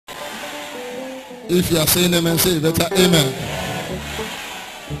If you are saying amen, say better amen.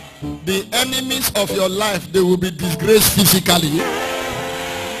 The enemies of your life, they will be disgraced physically.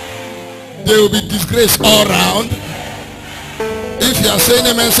 They will be disgraced all around. If you are saying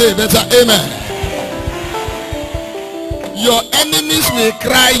amen, say better amen. Your enemies will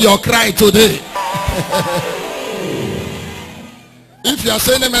cry your cry today. If you are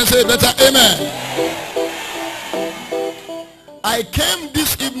saying amen, say better amen. I came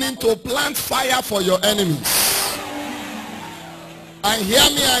this evening to plant fire for your enemies. And hear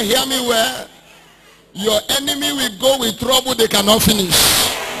me well. Your enemy will go with trouble they cannot finish.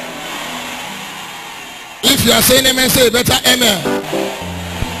 If you are saying amen, say better amen.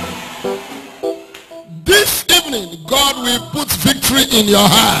 This evening, God will put victory in your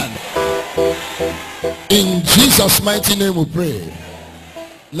hand. In Jesus' mighty name we pray.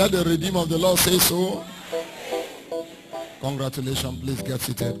 Let the Redeemer of the Lord say so. Congratulations. Please get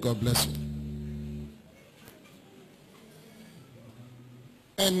seated. God bless you.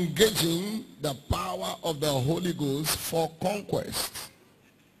 Engaging the power of the Holy Ghost for conquest.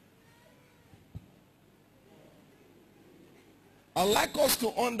 I'd like us to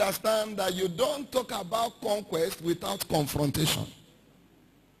understand that you don't talk about conquest without confrontation.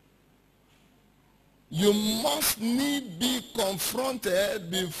 You must need be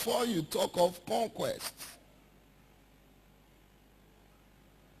confronted before you talk of conquest.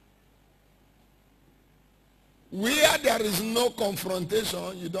 Where there is no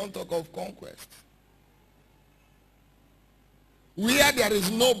confrontation, you don't talk of conquest. Where there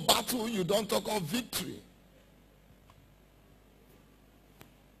is no battle, you don't talk of victory.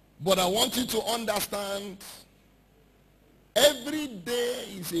 But I want you to understand, every day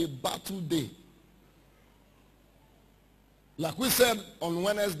is a battle day. Like we said on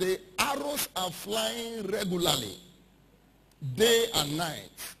Wednesday, arrows are flying regularly, day and night.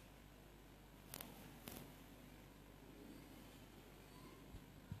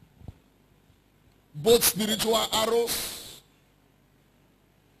 Both spiritual arrows,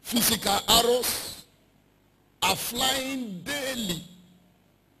 physical arrows are flying daily.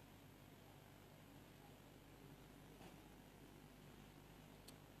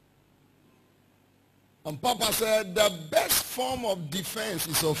 And Papa said the best form of defense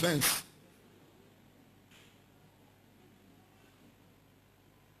is offense.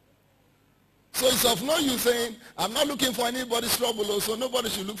 So it's of no use saying, I'm not looking for anybody's trouble, so nobody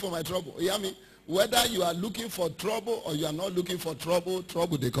should look for my trouble. You hear me? Whether you are looking for trouble or you are not looking for trouble,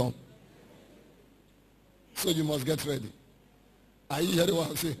 trouble they come. So you must get ready. Are you hearing what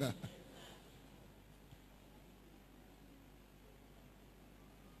I'm saying?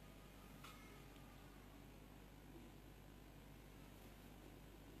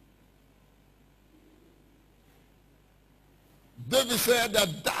 David said the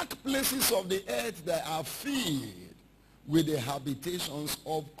dark places of the earth that are filled with the habitations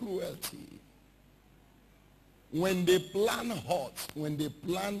of cruelty. When they plan hurt, when they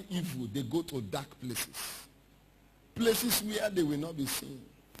plan evil, they go to dark places. Places where they will not be seen.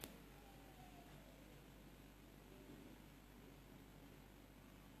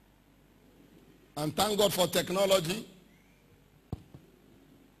 And thank God for technology.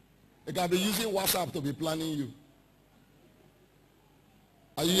 They can be using WhatsApp to be planning you.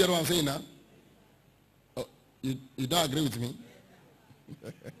 Are you hearing what I'm saying now? Oh, you don't agree with me?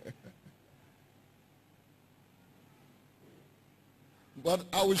 But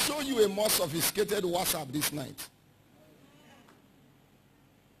I will show you a more sophisticated WhatsApp this night.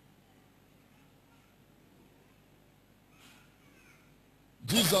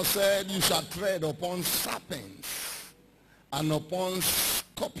 Jesus said, you shall tread upon serpents and upon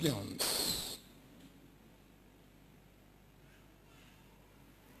scorpions.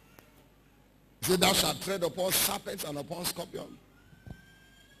 He said, thou shalt tread upon serpents and upon scorpions,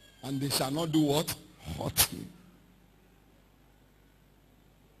 and they shall not do what? Hurt you.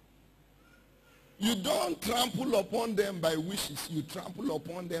 You don't trample upon them by wishes. You trample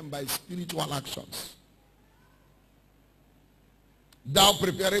upon them by spiritual actions. Thou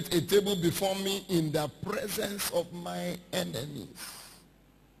preparest a table before me in the presence of my enemies.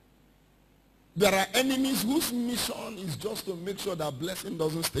 There are enemies whose mission is just to make sure that blessing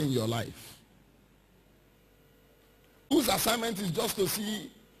doesn't stay in your life. Whose assignment is just to see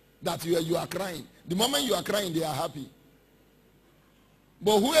that you are crying. The moment you are crying, they are happy.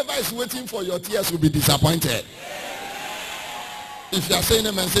 But whoever is waiting for your tears will be disappointed. If you are saying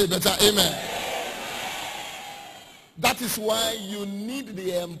amen, say better amen. That is why you need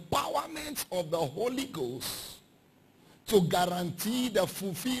the empowerment of the Holy Ghost to guarantee the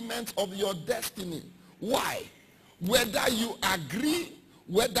fulfillment of your destiny. Why? Whether you agree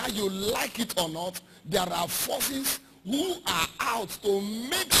whether you like it or not, there are forces who are out to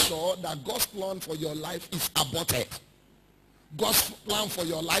make sure that God's plan for your life is aborted. God's plan for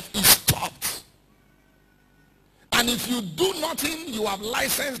your life is stopped. And if you do nothing, you have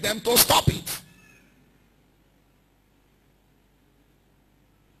licensed them to stop it.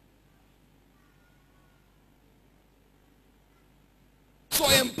 So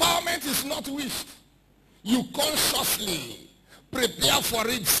empowerment is not wished. You consciously prepare for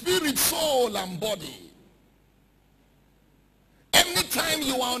it, spirit, soul, and body. Anytime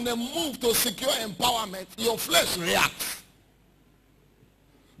you are on the move to secure empowerment, your flesh reacts.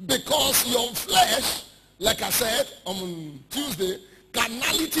 Because your flesh, like I said on Tuesday,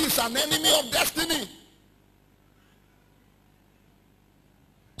 carnality is an enemy of destiny.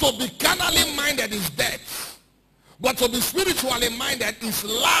 To be carnally minded is death. But to be spiritually minded is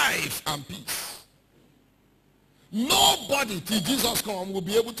life and peace. Nobody till Jesus come will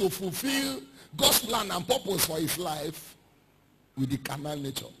be able to fulfill God's plan and purpose for his life with the carnal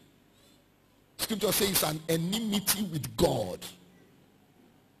nature. Scripture says an enmity with God.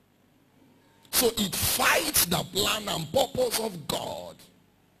 So it fights the plan and purpose of God.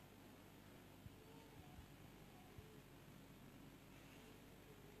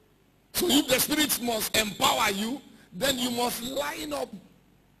 So if the Spirit must empower you, then you must line up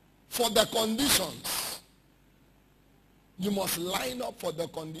for the conditions. You must line up for the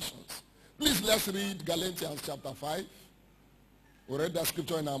conditions. Please, let's read Galatians chapter 5. We read that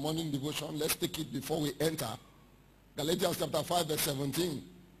scripture in our morning devotion. Let's take it before we enter. Galatians chapter 5, verse 17.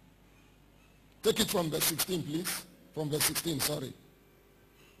 Take it from verse 16, please. From verse 16, sorry.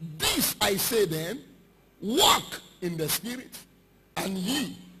 This I say then, walk in the Spirit, and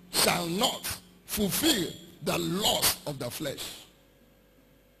ye shall not fulfill the lust of the flesh.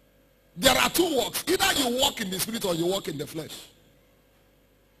 There are two walks. Either you walk in the Spirit or you walk in the flesh.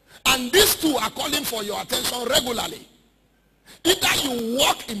 And these two are calling for your attention regularly. Either you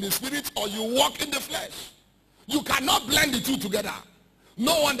walk in the Spirit or you walk in the flesh. You cannot blend the two together.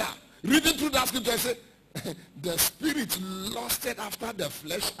 No wonder. Reading through that scripture, I say, the Spirit lusted after the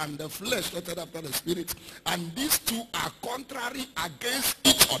flesh and the flesh lusted after the Spirit. And these two are contrary against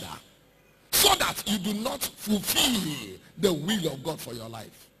each other, so that you do not fulfill the will of God for your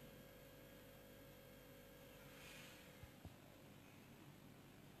life.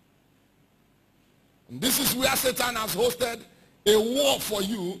 And this is where Satan has hosted a war for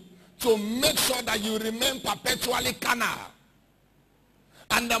you to make sure that you remain perpetually carnal.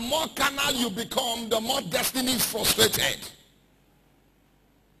 And the more carnal you become, the more destiny is frustrated.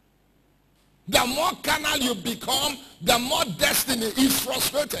 The more carnal you become, the more destiny is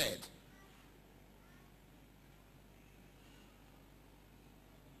frustrated.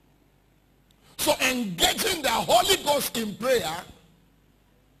 So engaging the Holy Ghost in prayer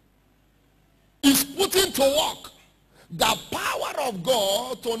is putting to work the power of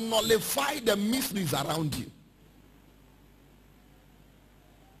God to nullify the mysteries around you.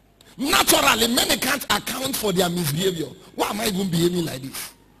 Naturally, many can't account for their misbehavior. Why am I even behaving like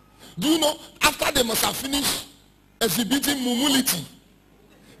this? Do you know, after they must have finished exhibiting humility,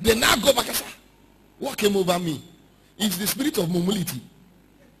 they now go back and say, what came over me? It's the spirit of humility.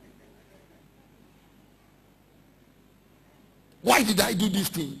 Why did I do this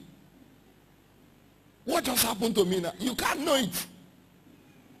thing? What just happened to me now? You can't know it.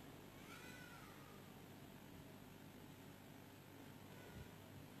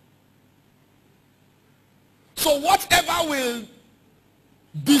 So whatever will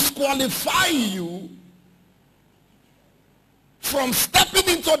disqualify you from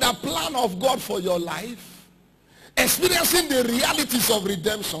stepping into the plan of God for your life, experiencing the realities of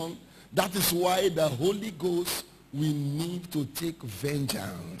redemption, that is why the Holy Ghost will need to take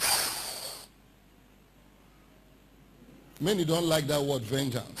vengeance. Many don't like that word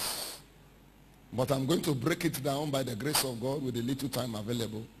vengeance, but I'm going to break it down by the grace of God with the little time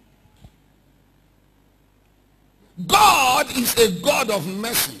available. God is a God of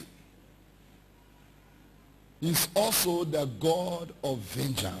mercy. He's also the God of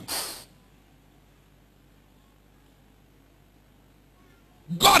vengeance.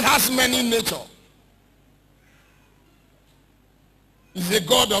 God has many natures. He's a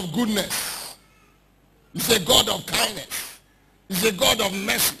God of goodness. He's a God of kindness. He's a God of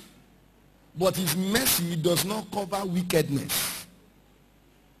mercy. But his mercy does not cover wickedness.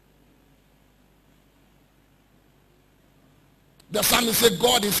 The psalmist said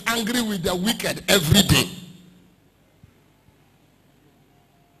God is angry with the wicked every day.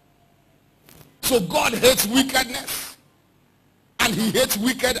 So God hates wickedness and he hates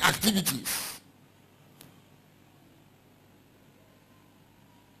wicked activities.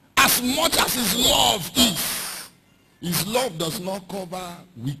 as much as his love is, his love does not cover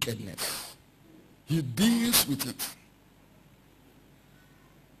wickedness. He deals with it.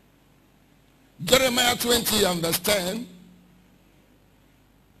 Jeremiah 20 and verse 10.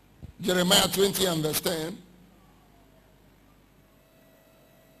 Jeremiah 20 and verse 10.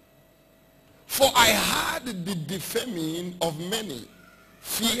 For I heard the defaming of many,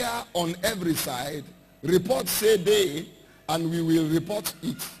 fear on every side. Report say they, and we will report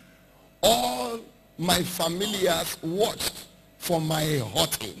it. All my familiars watched for my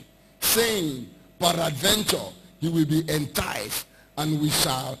hurting, saying, peradventure he will be enticed, and we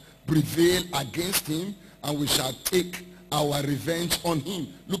shall prevail against him, and we shall take our revenge on him.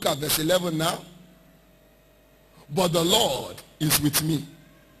 Look at verse 11 now. But the Lord is with me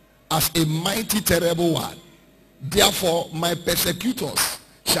as a mighty terrible one. Therefore my persecutors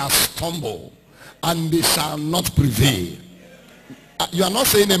shall stumble, and they shall not prevail. You are not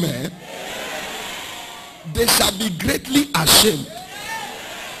saying amen? They shall be greatly ashamed,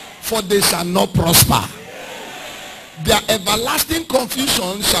 for they shall not prosper. Their everlasting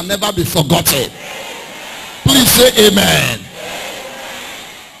confusion shall never be forgotten. Please say amen.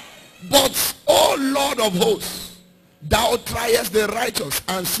 But, O Lord of hosts, thou triest the righteous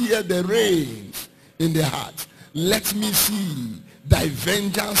and seest the reins in their heart. Let me see thy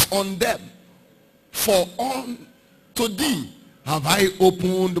vengeance on them. For unto thee have I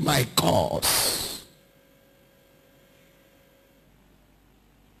opened my cause.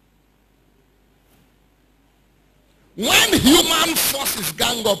 When human forces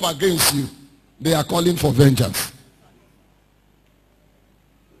gang up against you, they are calling for vengeance.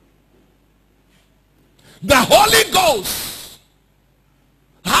 The Holy Ghost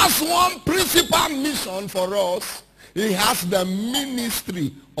has one principal mission for us. He has the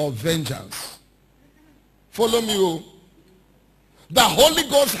ministry of vengeance. Follow me. Oh. The Holy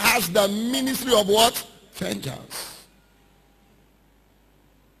Ghost has the ministry of what? Vengeance.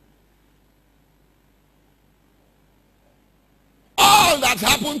 All that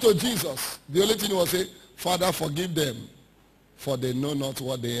happened to Jesus, the only thing was say, Father, forgive them, for they know not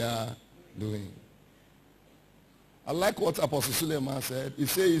what they are doing. I like what Apostle Suleiman said. He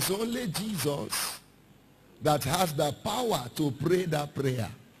said it's only Jesus that has the power to pray that prayer.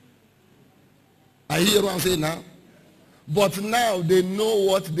 I hear what I'm saying now. But now they know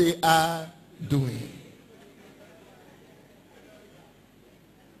what they are doing.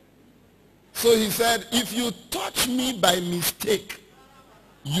 So he said, if you touch me by mistake,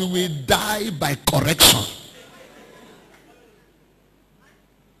 you will die by correction.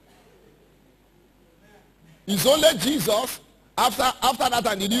 It's only Jesus. After that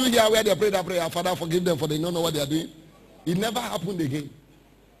time, did you hear where they prayed that prayer? Father, forgive them, for they don't know what they are doing. It never happened again.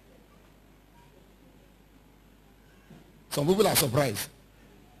 Some people are surprised.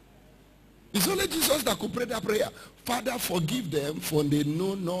 It's only Jesus that could pray that prayer. Father, forgive them, for they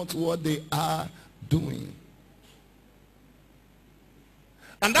know not what they are doing.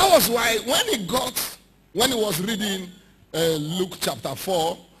 And that was why when he was reading Luke chapter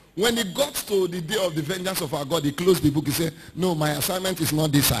 4, when he got to the day of the vengeance of our God, he closed the book. He said, no, my assignment is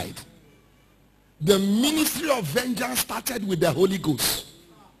not this side. The ministry of vengeance started with the Holy Ghost.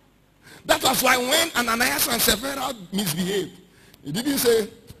 That was why when Ananias and Sapphira misbehaved, he didn't say,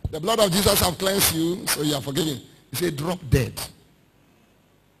 the blood of Jesus have cleansed you, so you are forgiven. He said, drop dead.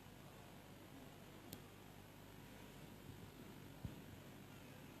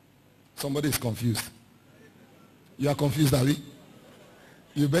 Somebody is confused. You are confused, are we?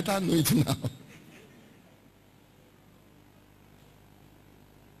 You better know it now.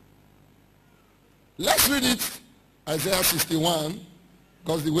 Let's read it. Isaiah 61.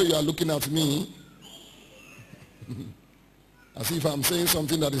 Because the way you are looking at me, as if I'm saying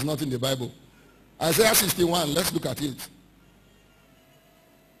something that is not in the Bible. Isaiah 61, let's look at it.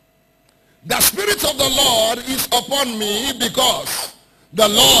 The Spirit of the Lord is upon me, because the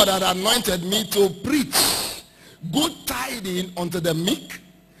Lord had anointed me to preach good tidings unto the meek.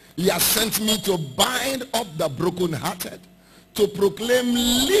 He has sent me to bind up the brokenhearted, to proclaim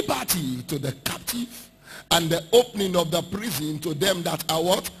liberty to the captive, and the opening of the prison to them that are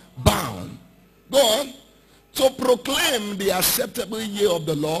what? Bound. Go on. To proclaim the acceptable year of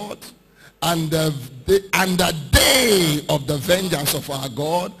the Lord, and the day of the vengeance of our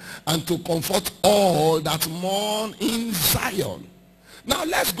God, and to comfort all that mourn in Zion. Now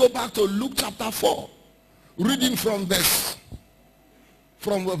let's go back to Luke chapter 4. Reading from verse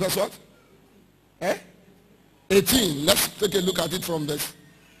what? 18. Let's take a look at it from this.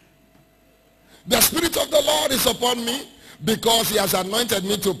 The Spirit of the Lord is upon me, because he has anointed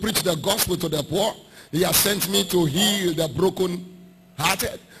me to preach the gospel to the poor. He has sent me to heal the broken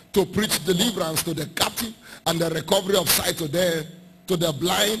hearted, to preach deliverance to the captive and the recovery of sight to the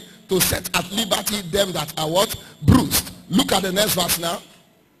blind, to set at liberty them that are what? Bruised. Look at the next verse now.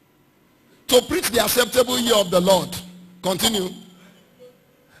 To preach the acceptable year of the Lord. Continue.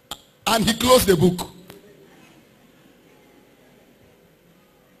 And he closed the book.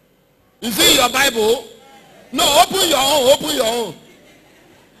 Is it your Bible? No, open your own, open your own.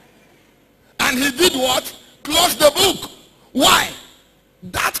 And he did what? Close the book. Why?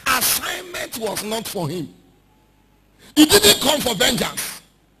 That assignment was not for him. He didn't come for vengeance.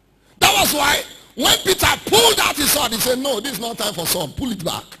 That was why when Peter pulled out his sword, he said, no, this is not time for sword. Pull it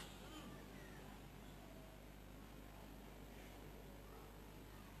back.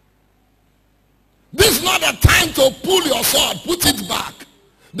 This is not the time to pull your sword. Put it back.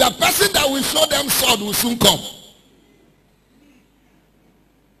 The person that will show them sword will soon come.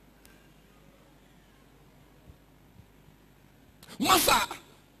 Master,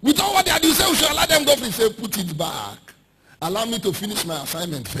 with all what they are doing, say we should allow them go free. Say, put it back. Allow me to finish my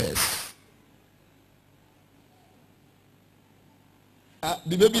assignment first.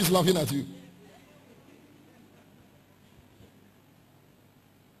 The baby is laughing at you.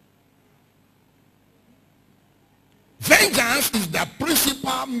 Vengeance is the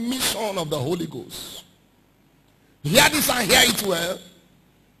principal mission of the Holy Ghost. Hear this and hear it well.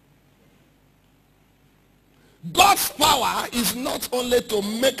 God's power is not only to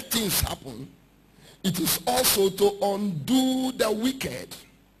make things happen, it is also to undo the wicked.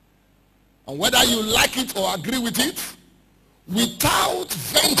 And whether you like it or agree with it, without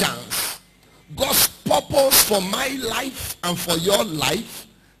vengeance, God's purpose for my life and for your life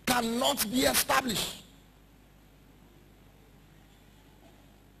cannot be established.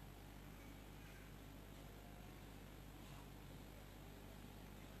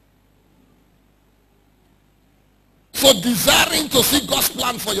 So desiring to see God's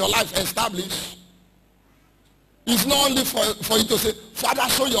plan for your life established is not only for you to say, Father,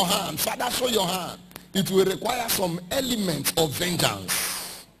 show your hand. Father, show your hand. It will require some element of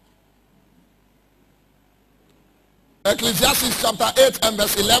vengeance. Ecclesiastes chapter 8 and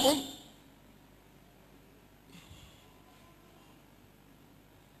verse 11.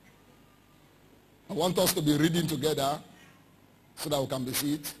 I want us to be reading together so that we can be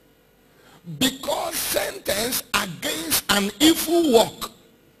seated. Because sentence against an evil work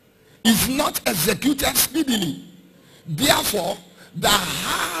is not executed speedily. Therefore, the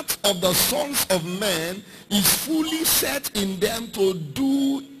heart of the sons of men is fully set in them to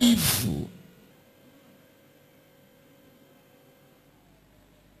do evil.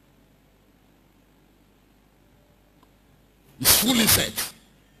 It's fully set.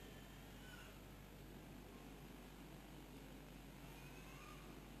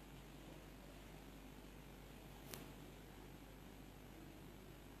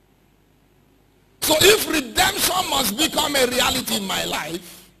 So if redemption must become a reality in my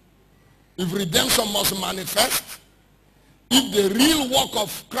life, if redemption must manifest, if the real work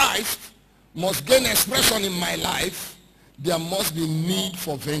of Christ must gain expression in my life, there must be need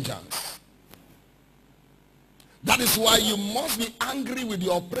for vengeance. That is why you must be angry with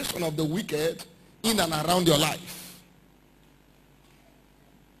the oppression of the wicked in and around your life.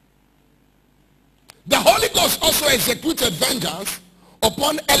 The Holy Ghost also executed vengeance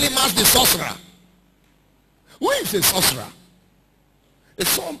upon Elimas the sorcerer. Who is a sorcerer? A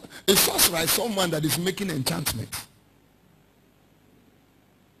sorcerer is someone that is making enchantment,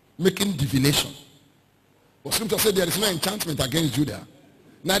 making divination. But Scripture said there is no enchantment against Judah,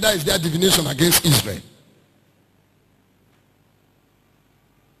 neither is there divination against Israel.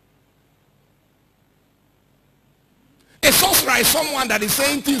 A sorcerer is someone that is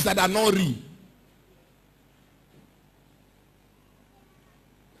saying things that are not real,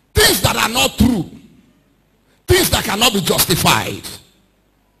 things that are not true, things that cannot be justified.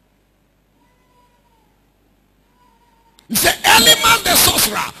 He said, Elimas the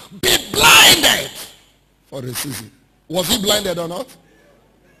sorcerer, be blinded for a season. Was he blinded or not?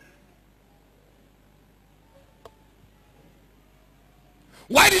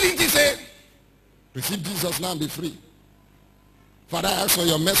 Why didn't he say, receive Jesus now and be free? Father, I ask for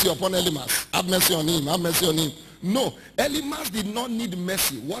your mercy upon Elimas. Have mercy on him. Have mercy on him. No, Elimas did not need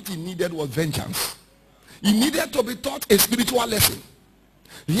mercy. What he needed was vengeance. He needed to be taught a spiritual lesson.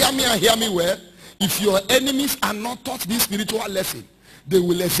 Hear me and hear me well. If your enemies are not taught this spiritual lesson, they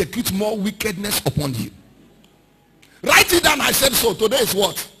will execute more wickedness upon you. Write it down, I said so. Today is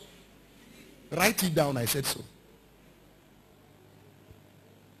what? Write it down, I said so.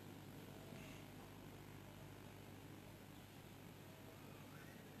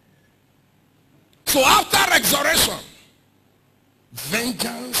 So after resurrection,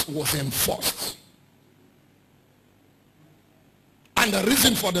 vengeance was enforced. And the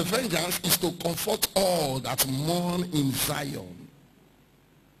reason for the vengeance is to comfort all that mourn in Zion.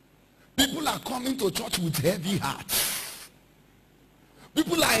 People are coming to church with heavy hearts.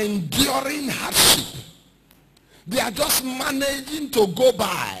 People are enduring hardship. They are just managing to go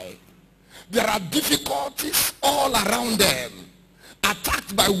by. There are difficulties all around them.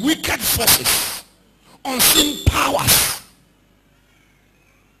 Attacked by wicked forces. Unseen powers.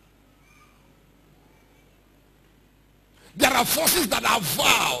 There are forces that are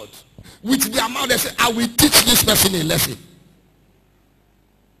vowed with their mouth. They say, I will teach this person a lesson.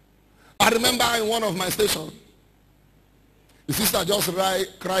 I remember in one of my stations, the sister just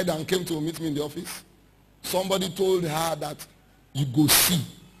cried and came to meet me in the office. Somebody told her that you go see.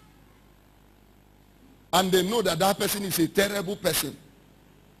 And they know that that person is a terrible person.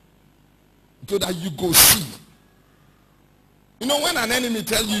 So that you go see. You know, when an enemy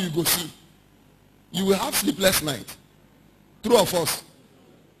tells you you go see, you will have sleepless night. True of us.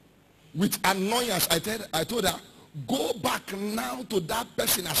 With annoyance, I told her, go back now to that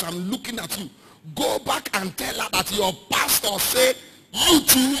person as I'm looking at you. Go back and tell her that your pastor say, you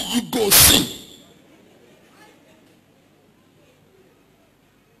too, you go see.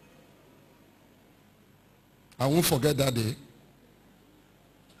 I won't forget that day.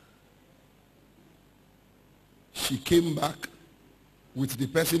 She came back with the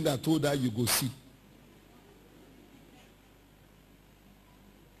person that told her you go see.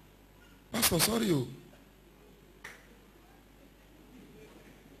 Pastor, sorry. Oh.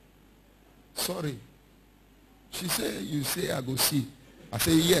 Sorry. She said, you say I go see. I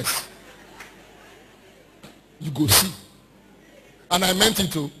say, yes. You go see. And I meant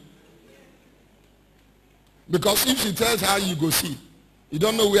it too. Because if she tells her you go see, you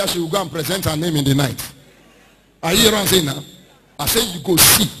don't know where she will go and present her name in the night. Are you hearing what I'm saying now? I say you go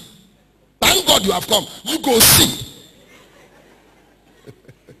see. Thank God you have come. You go see.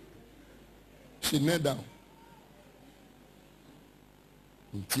 She knelt down.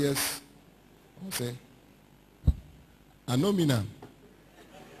 In tears. I say, I know me now.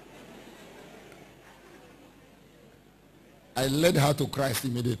 I led her to Christ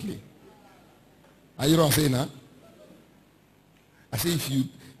immediately. Are you know what I'm saying now? I say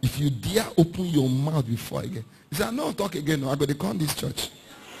if you dare open your mouth before again. He said, no, talk again. No, I got to come this church.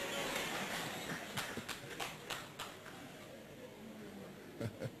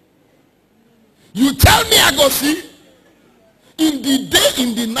 You tell me I go see. In the day,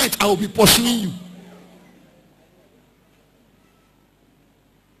 in the night, I will be pursuing you.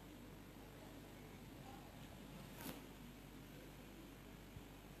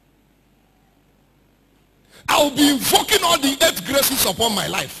 I will be invoking all the 8 graces upon my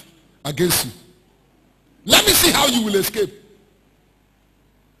life against you. Let me see how you will escape.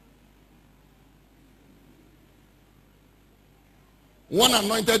 One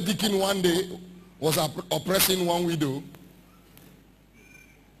anointed deacon one day was oppressing one widow.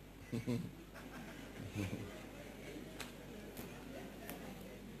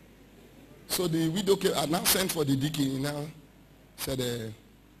 So the widow came, I now sent for the deacon. He now said,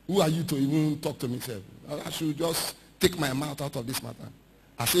 who are you to even talk to me? Sir? I should just take my mouth out of this matter.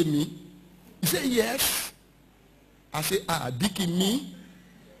 I said, me? He said, yes. I said, deacon, me?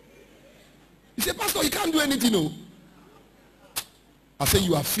 He said, Pastor, you can't do anything, no. I said,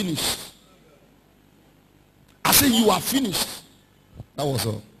 you are finished. I said, you are finished. That was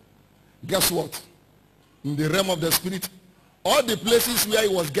all. Guess what? In the realm of the spirit, all the places where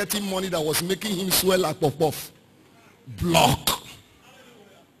he was getting money that was making him swell like puff, block.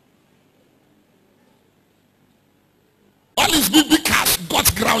 All his big cash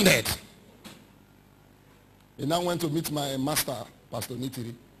got grounded. He now went to meet my master, Pastor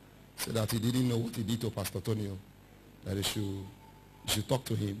Nitiri. Said that he didn't know what he did to Pastor Tony. That he should talk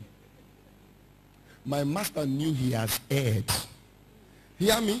to him. My master knew he has erred.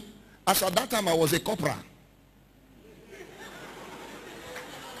 Hear me? As at that time I was a corporal.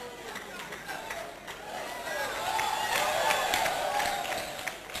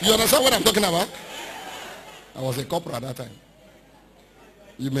 You understand what I'm talking about? I was a corporal at that time.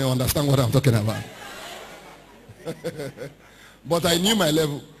 You may understand what I'm talking about. But I knew my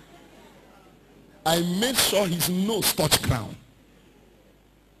level. I made sure his nose touched ground.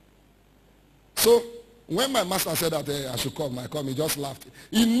 So when my master said that I should come, he just laughed.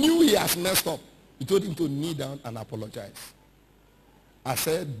 He knew he has messed up. He told him to kneel down and apologize. I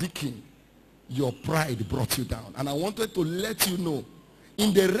said, Deacon, your pride brought you down. And I wanted to let you know,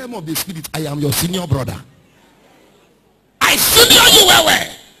 in the realm of the spirit, I am your senior brother. I senior you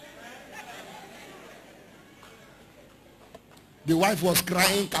well. The wife was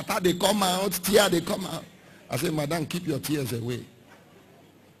crying, kata they come out, tear they come out. I said, madam, keep your tears away.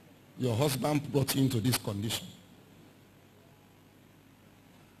 Your husband brought you into this condition.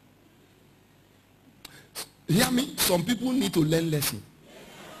 Hear me? Some people need to learn lesson.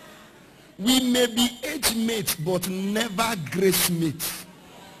 We may be age mates, but never grace mates.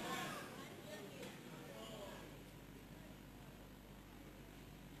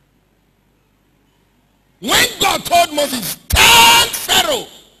 When God told Moses, tell Pharaoh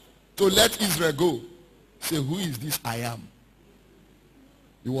to let Israel go, say, who is this I am?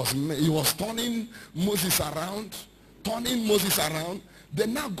 He was turning Moses around.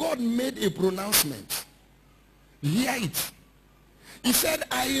 Then now God made a pronouncement. Hear it. He said,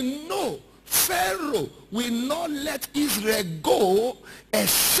 I know Pharaoh will not let Israel go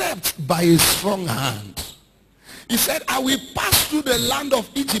except by a strong hand. He said, I will pass through the land of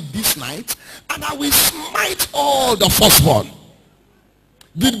Egypt this night, and I will smite all the firstborn.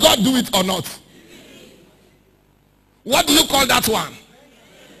 Did God do it or not? What do you call that one?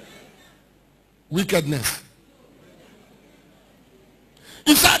 Wickedness.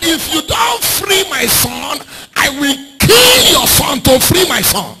 He said, if you don't free my son, I will kill your son to free my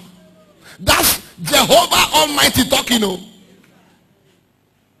son. That's Jehovah Almighty talking.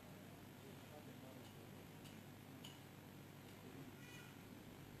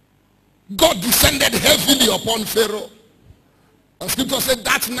 God descended heavily upon Pharaoh. And scripture said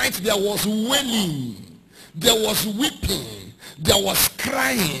that night there was wailing, there was weeping, there was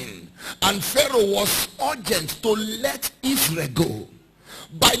crying, and Pharaoh was urgent to let Israel go.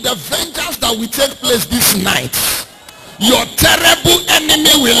 By the vengeance that will take place this night, your terrible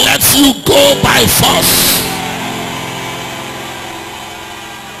enemy will let you go by force.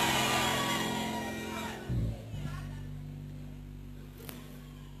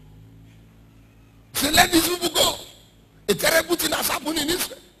 Say, let these people go. A terrible thing has happened in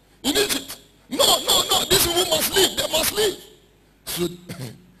Israel, in Egypt. No, these people must leave. They must leave. So,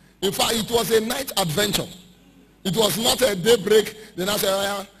 in fact, it was a night adventure. It was not a daybreak. Then I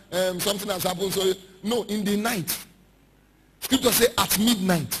said, something has happened. So, no, in the night. Scripture says at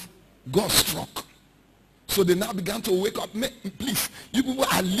midnight, God struck. So they now began to wake up. Please, you people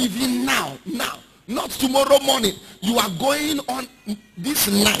are leaving now. Not tomorrow morning. You are going on this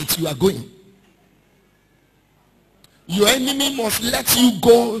night. You are going. Your enemy must let you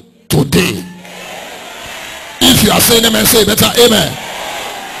go today. If you are saying amen, say better amen.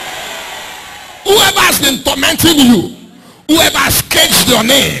 Whoever has been tormenting you, whoever has caged your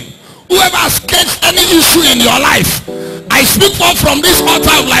name, whoever has caged any issue in your life, I speak forth from this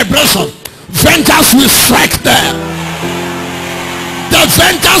altar of liberation. Vengeance will strike them. The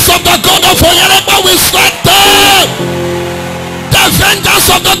vengeance of the God of Oyerepa will strike them. The vengeance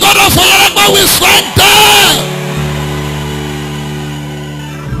of the God of Oyerepa will strike them.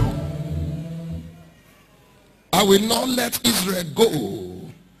 I will not let Israel go.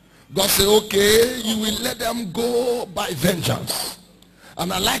 God said, okay, you will let them go by vengeance.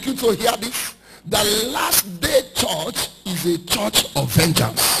 And I'd like you to hear this. The last day church is a church of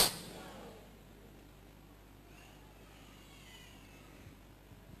vengeance.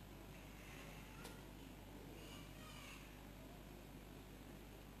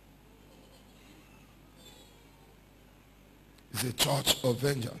 It's a church of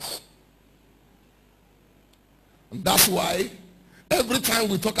vengeance. And that's why every time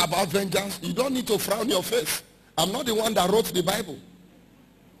we talk about vengeance, you don't need to frown your face. I'm not the one that wrote the Bible.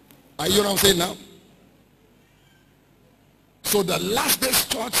 Are you know what I'm saying now? So the last day's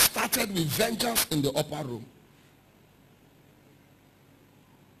church started with vengeance in the upper room.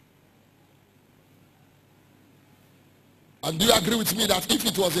 And do you agree with me that if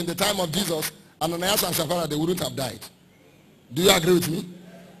it was in the time of Jesus, Ananias and Sapphira, they wouldn't have died? Do you agree with me?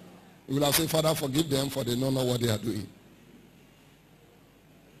 You will have said, Father, forgive them, for they don't know what they are doing.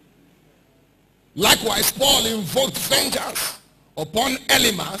 Likewise, Paul invoked vengeance upon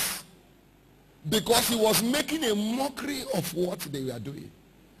Elymas because he was making a mockery of what they were doing.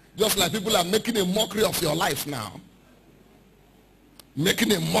 Just like people are making a mockery of your life now.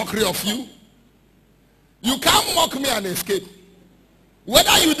 Making a mockery of you. You can't mock me and escape.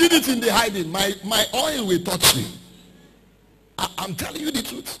 Whether you did it in the hiding, my oil will touch you. I'm telling you the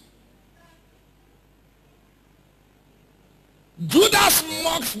truth. Judas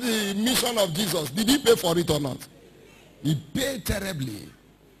mocked the mission of Jesus. Did he pay for it or not? He paid terribly.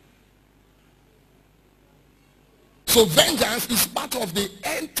 So vengeance is part of the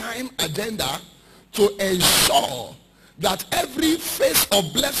end time agenda to ensure that every phase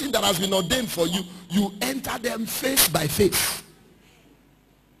of blessing that has been ordained for you, you enter them face by face.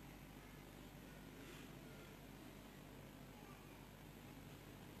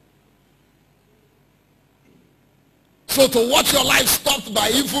 So to watch your life stopped by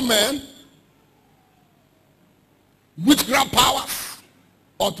evil men, witchcraft powers,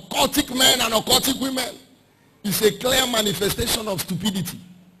 occultic men and occultic women is a clear manifestation of stupidity.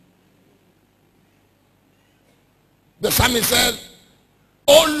 The psalmist said,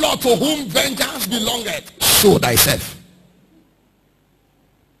 O Lord, to whom vengeance belongeth, show thyself.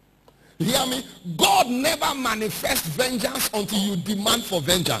 Hear me? God never manifests vengeance until you demand for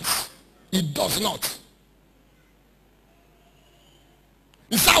vengeance. It does not.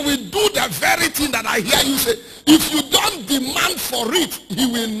 It's how we do the very thing that I hear you say. If you don't demand for it, he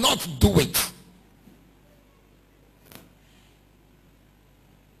will not do it.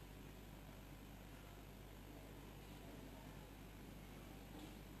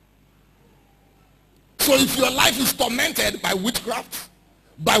 So if your life is tormented by witchcraft,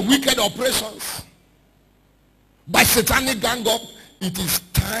 by wicked operations, by satanic gang up, it is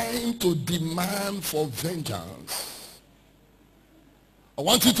time to demand for vengeance. I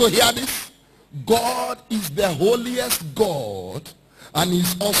want you to hear this. God is the holiest God, and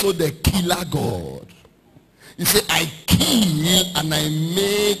he's also the killer God. He said, I kill and I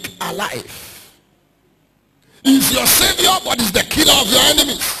make alive. He's your savior, but he's the killer of your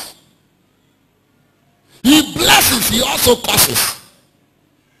enemies. He blesses, he also curses.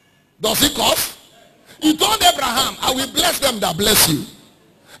 Does he curse? He told Abraham, I will bless them that bless you,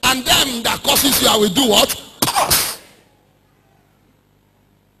 and them that curses you, I will do what? Curse.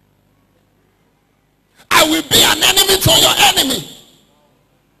 I will be an enemy to your enemy.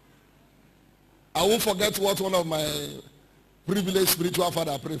 I won't forget what one of my privileged spiritual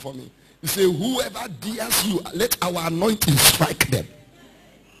father prayed for me. He said, whoever dares you, let our anointing strike them.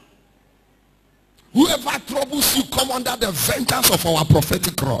 Whoever troubles you, come under the vengeance of our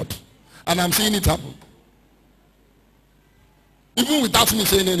prophetic rod. And I'm seeing it happen. Even without me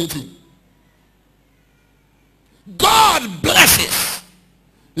saying anything. God blesses.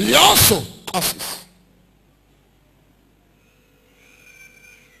 He also curses.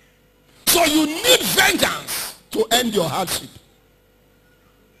 So you need vengeance to end your hardship.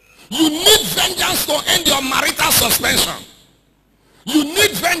 You need vengeance to end your marital suspension. You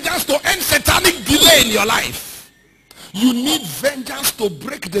need vengeance to end satanic delay in your life. You need vengeance to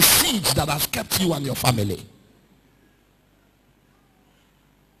break the siege that has kept you and your family.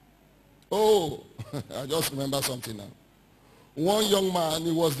 Oh, I just remember something now. One young man,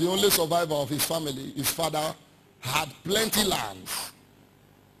 he was the only survivor of his family. His father had plenty lands.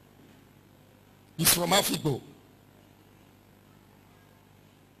 He's from Africa.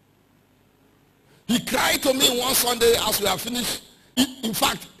 He cried to me one Sunday as we have finished. In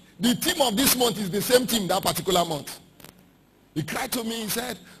fact, the theme of this month is the same theme that particular month. He cried to me, he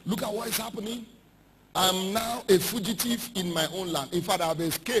said, look at what is happening. I'm now a fugitive in my own land. In fact, I have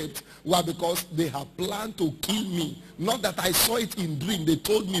escaped. Why? Because they have planned to kill me. Not that I saw it in dream. They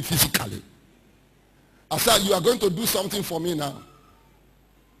told me physically. I said, you are going to do something for me now.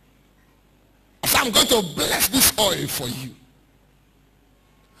 I said, I'm going to bless this oil for you.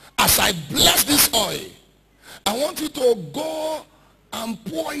 As I bless this oil, I want you to go and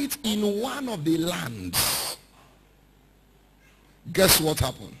pour it in one of the lands. Guess what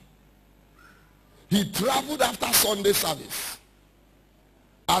happened? He traveled after Sunday service.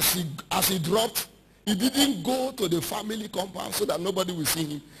 As he dropped, he didn't go to the family compound so that nobody will see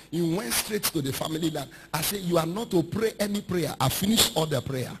him. He went straight to the family land. I said, you are not to pray any prayer. I finished all the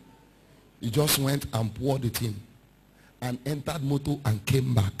prayer. He just went and poured it in and entered motor and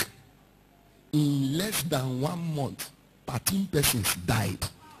came back. In less than 1 month, 13 persons died.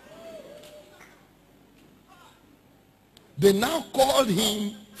 They now called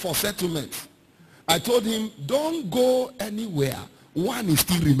him for settlement. I told him, don't go anywhere. One is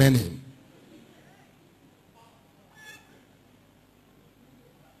still remaining.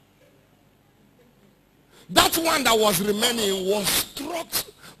 That one that was remaining was struck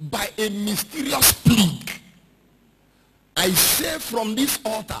by a mysterious plague. I say from this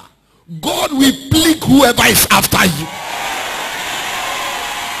altar, God will plague whoever is after you.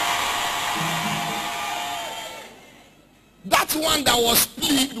 That one that was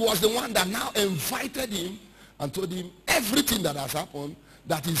plagued was the one that now invited him and told him everything that has happened,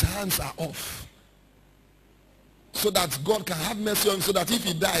 that his hands are off. So that God can have mercy on him, so that if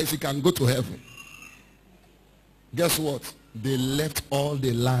he dies, he can go to heaven. Guess what? They left all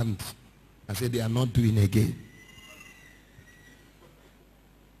the land and said they are not doing again.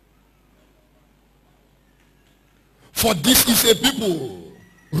 For this is a people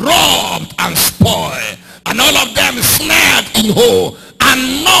robbed and spoiled, and all of them snared in hole,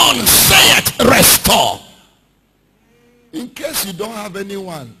 and none saith restore. In case you don't have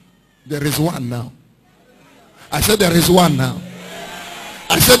anyone, there is one now. I said there is one now.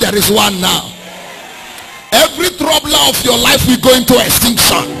 I said there is one now. Every troubler of your life will go into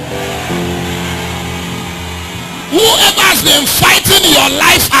extinction. Whoever has been fighting your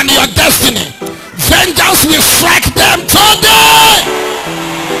life and your destiny, vengeance will strike them today.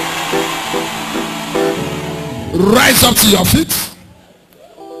 Rise up to your feet.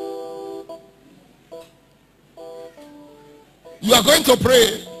 You are going to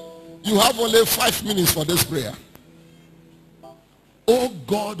pray. You have only 5 minutes for this prayer. Oh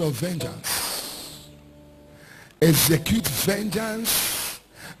God of vengeance, execute vengeance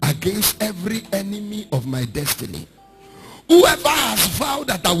against every enemy of my destiny. Whoever has vowed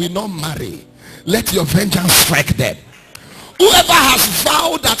that I will not marry, let your vengeance strike them. Whoever has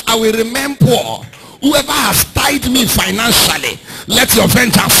vowed that I will remain poor, whoever has tied me financially, let your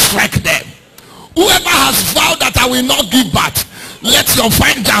vengeance strike them. Whoever has vowed that I will not give birth, let your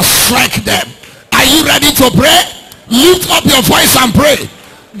vengeance strike them. Are you ready to pray? Lift up your voice and pray.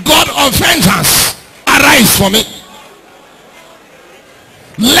 God of vengeance, arise for me.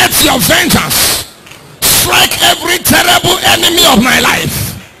 Let your vengeance strike every terrible enemy of my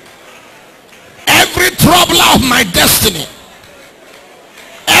life, every troubler of my destiny,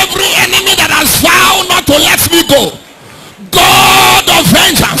 every enemy that has vowed not to let me go. God of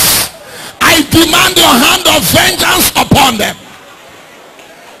vengeance, I demand your hand of vengeance upon them.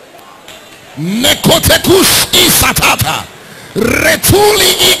 Nekotekus isatata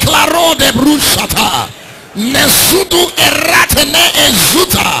retuli iklaro de brushata nesudu eratene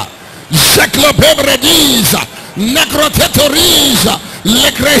ezuta zeklobebrediza nekrotetoriza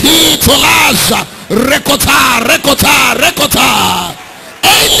lekrehi tolaza rekota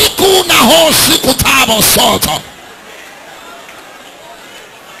elikuna hosi kutabo soto.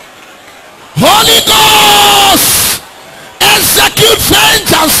 Holy Ghost, execute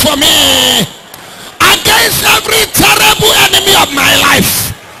vengeance for me against every terrible enemy of my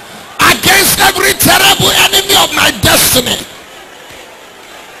life, against every terrible enemy of my destiny.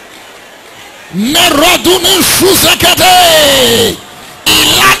 Meroduni shuzekete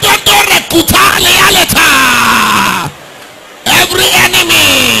iladodore kutale aleta. Every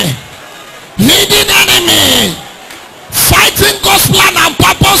enemy, hidden enemy, fighting God's plan and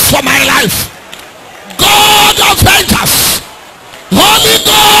purpose for my life. God of vengeance, Holy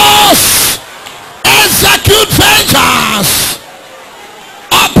Ghost, execute vengeance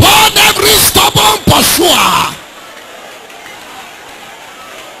upon every stubborn pursuer.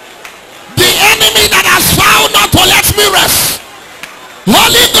 The enemy that has vowed not to let me rest.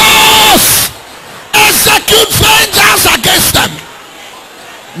 Holy Ghost, execute vengeance against them.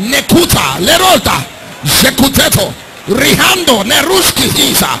 Nekuta, Lerota, Zekuteto, Rihando, Neruski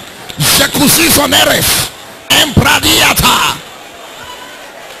Hisa, Zekusiso Neres, Empradiata.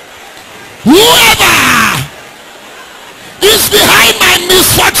 Whoever is behind my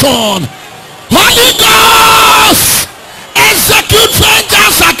misfortune, Holy Ghost, execute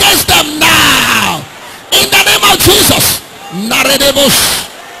vengeance against them now. In the name of Jesus. Naredebus,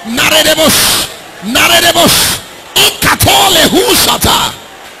 Naredebus, Naredebus, Ikatole Husata.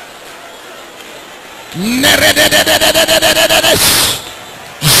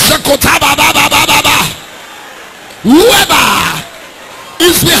 Whoever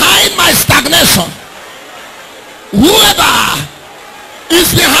is behind my stagnation, whoever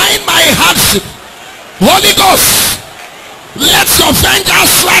is behind my hardship, Holy Ghost, let your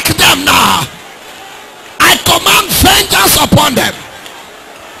vengeance strike them now. I command vengeance upon them.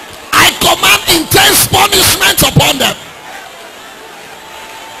 I command intense punishment upon them.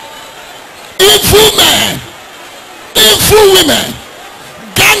 Evil men, evil women,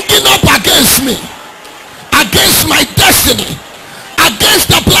 ganging up against me, against my destiny, against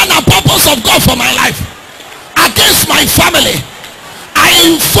the plan and purpose of God for my life, against my family. I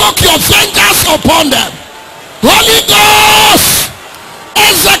invoke your vengeance upon them. Holy Ghost,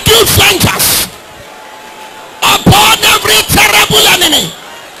 execute vengeance upon every terrible enemy.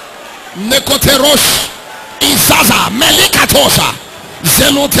 Nekoterosh, Izaza, Melikatosa,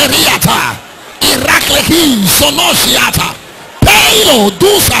 Zenoteriata, Iraklehi, Sonosiata, Peilo,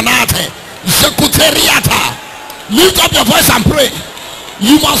 Dusanate, Zekuteriata. Lift up your voice and pray.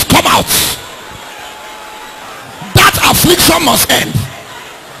 You must come out. That affliction must end.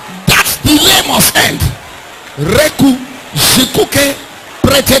 That delay must end. Reku, Zikuke,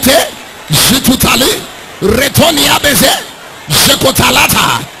 Pretete, Zitutali, Retonia Beze,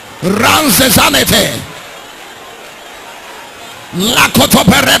 Zekotalata, Ranzezanete,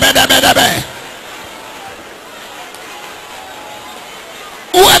 Lakotoperebedebedebe.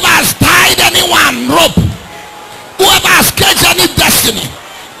 Whoever has tied anyone rope, whoever has caged any destiny,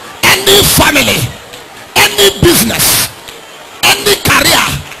 any family, any business, any career,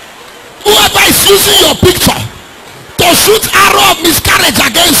 whoever is using your picture to shoot arrow of miscarriage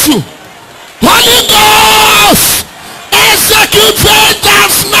against you, Holy Ghost, execute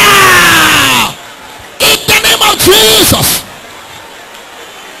vengeance now in the name of Jesus.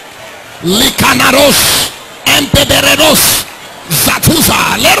 Likanaros, Empebereros,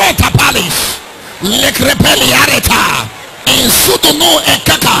 Zatuza, Lerota Palis, Lekrepeli Areta, Insudunu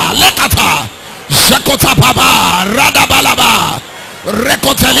Ekaka, Lekata, Jakota Paba, Radabalaba,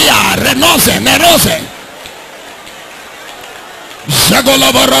 Recotelia, Renose, Nerose,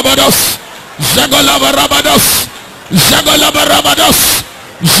 Jagolaba Rabados, Jagolaba Rabados, Jagolaba Rabados,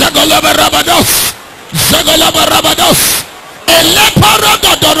 Jagolaba Rabados, Jagolaba Rabados,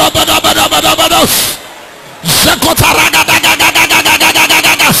 Eleparabadabados,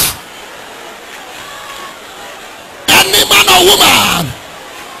 Jacotaragadagadagadagadagadagas. Any man or woman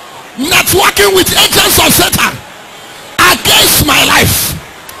networking with agents of Satan against my life,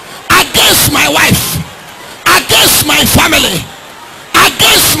 against my wife, against my family,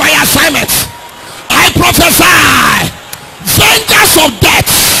 against my assignment, I prophesy vengeance of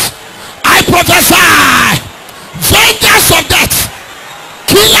death. I prophesy vengeance of death.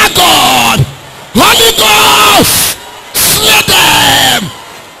 Killer God, Holy Ghost, slay them,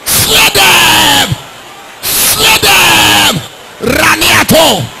 slay them, slay them.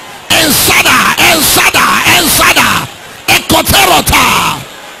 Raniato, Ensada, Ensada, Ensada, Ekoterota,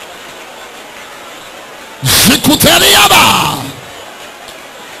 Zikuteriaba.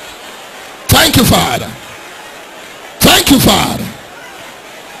 Thank you, Father. Thank you, Father.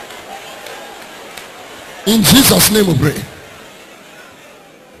 In Jesus' name we pray.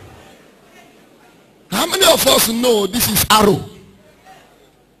 How many of us know this is arrow?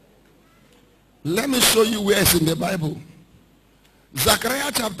 Let me show you where it's in the Bible.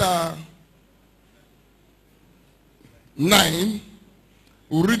 Zechariah chapter 9.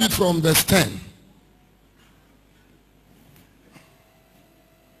 We'll read it from verse 10.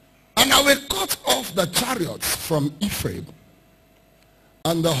 And I will cut off the chariots from Ephraim,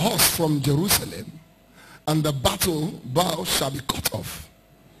 and the horse from Jerusalem, and the battle bow shall be cut off,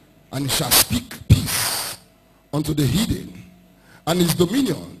 and it shall speak peace unto the hidden, and his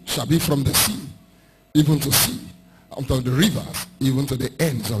dominion shall be from the sea even to sea, unto the rivers even to the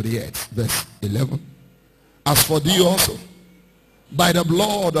ends of the earth. Verse 11. As for thee also, by the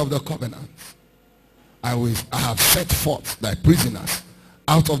blood of the covenant, I have set forth thy prisoners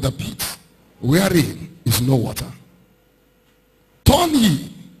out of the pit wherein is no water. Turn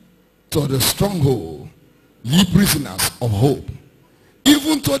ye to the stronghold, ye prisoners of hope.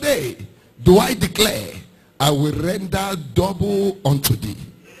 Even today do I declare, I will render double unto thee.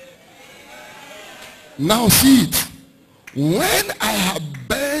 Now see it. When I have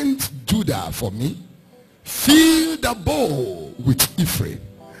burnt Judah for me, fill the bowl with Ephraim,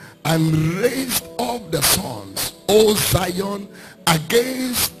 and raised up the sons, O Zion,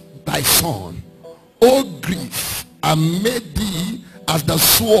 against thy son, O Greece, and made thee as the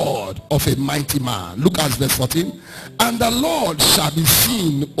sword of a mighty man. Look at verse 14. And the Lord shall be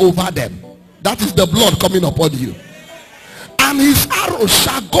seen over them. That is the blood coming upon you. And his arrow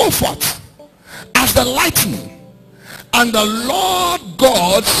shall go forth as the lightning. And the Lord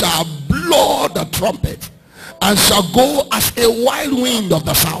God shall blow the trumpet, and shall go as a wild wind of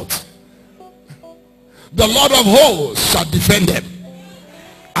the south. The Lord of hosts shall defend them,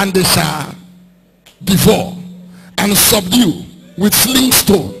 and they shall devour and subdue with sling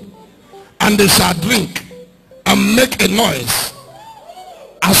stone, and they shall drink and make a noise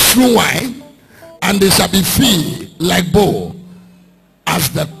as through wine, and they shall be filled like bowl as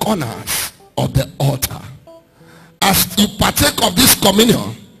the corners of the altar. As you partake of this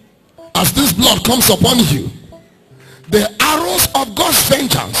communion, as this blood comes upon you, the arrows of God's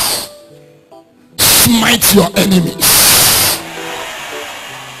vengeance smite your enemies.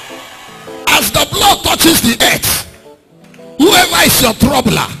 As the blood touches the earth, whoever is your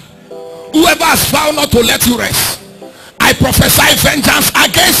troubler, whoever has vowed not to let you rest, I prophesy vengeance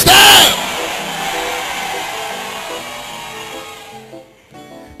against them.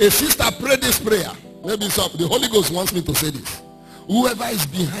 A sister prayed this prayer. Maybe the Holy Ghost wants me to say this. Whoever is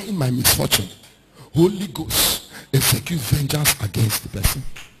behind my misfortune, Holy Ghost, execute vengeance against the person.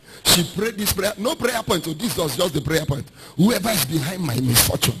 She prayed this prayer. No prayer point. So this was just the prayer point. Whoever is behind my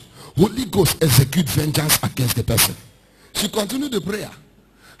misfortune, Holy Ghost, execute vengeance against the person. She continued the prayer.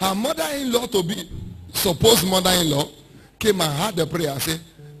 Her mother-in-law, to be supposed mother-in-law, came and heard the prayer and said,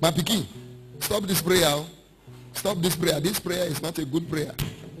 "My pikin, stop this prayer. Stop this prayer. This prayer is not a good prayer."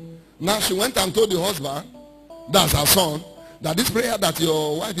 Now she went and told the husband, that's her son, that this prayer that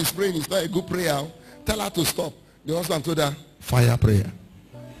your wife is praying is not a good prayer. Tell her to stop. The husband told her, fire prayer.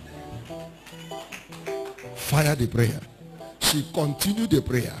 Fire the prayer. She continued the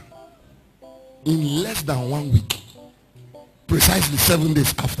prayer. In less than 1 week, precisely 7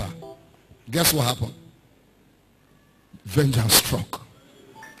 days after, guess what happened? Vengeance struck.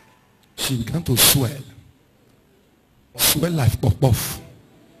 She began to swell. Swell like puff.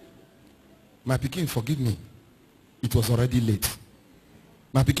 My pikin, forgive me. It was already late.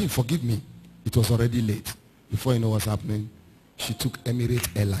 My pikin, forgive me. It was already late. Before you know what's happening, she took Emirates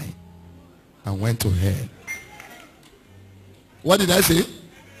Airline and went to hell. What did I say?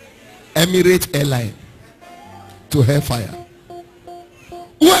 Emirates Airline to hellfire.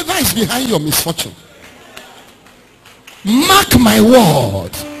 Whoever is behind your misfortune, mark my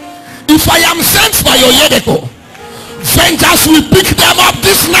word, if I am sent by your Yedeko, vengeance will pick them up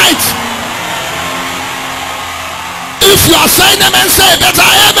this night. If you are saying amen, say better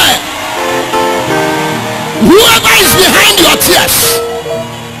amen. Whoever is behind your tears,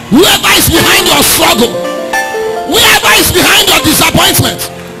 whoever is behind your struggle, whoever is behind your disappointment,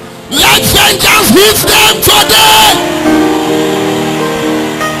 let vengeance hit them today.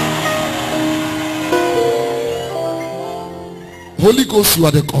 Holy Ghost, you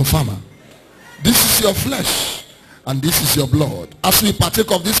are the confirmer. This is your flesh and this is your blood. As we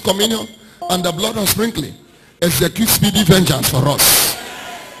partake of this communion and the blood of sprinkling, execute speedy vengeance for us.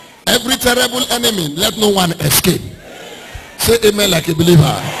 Every terrible enemy, let no one escape. Say amen like a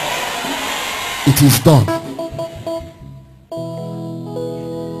believer. It is done.